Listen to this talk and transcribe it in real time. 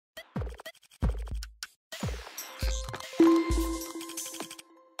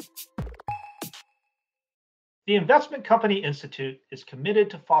The Investment Company Institute is committed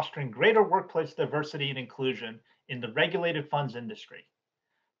to fostering greater workplace diversity and inclusion in the regulated funds industry.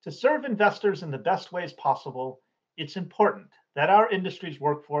 To serve investors in the best ways possible, it's important that our industry's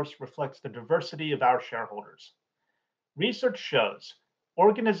workforce reflects the diversity of our shareholders. Research shows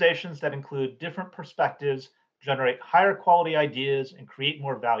organizations that include different perspectives generate higher quality ideas and create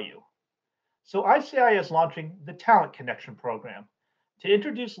more value. So ICI is launching the Talent Connection program to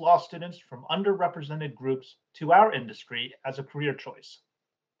introduce law students from underrepresented groups to our industry as a career choice.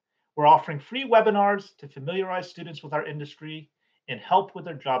 We're offering free webinars to familiarize students with our industry and help with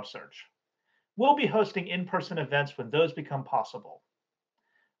their job search. We'll be hosting in-person events when those become possible.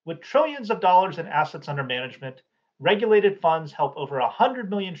 With trillions of dollars in assets under management, regulated funds help over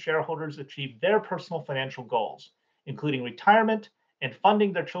 100 million shareholders achieve their personal financial goals, including retirement and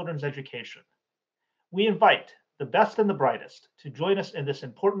funding their children's education. We invite the best and the brightest to join us in this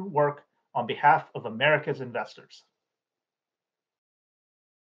important work on behalf of America's investors.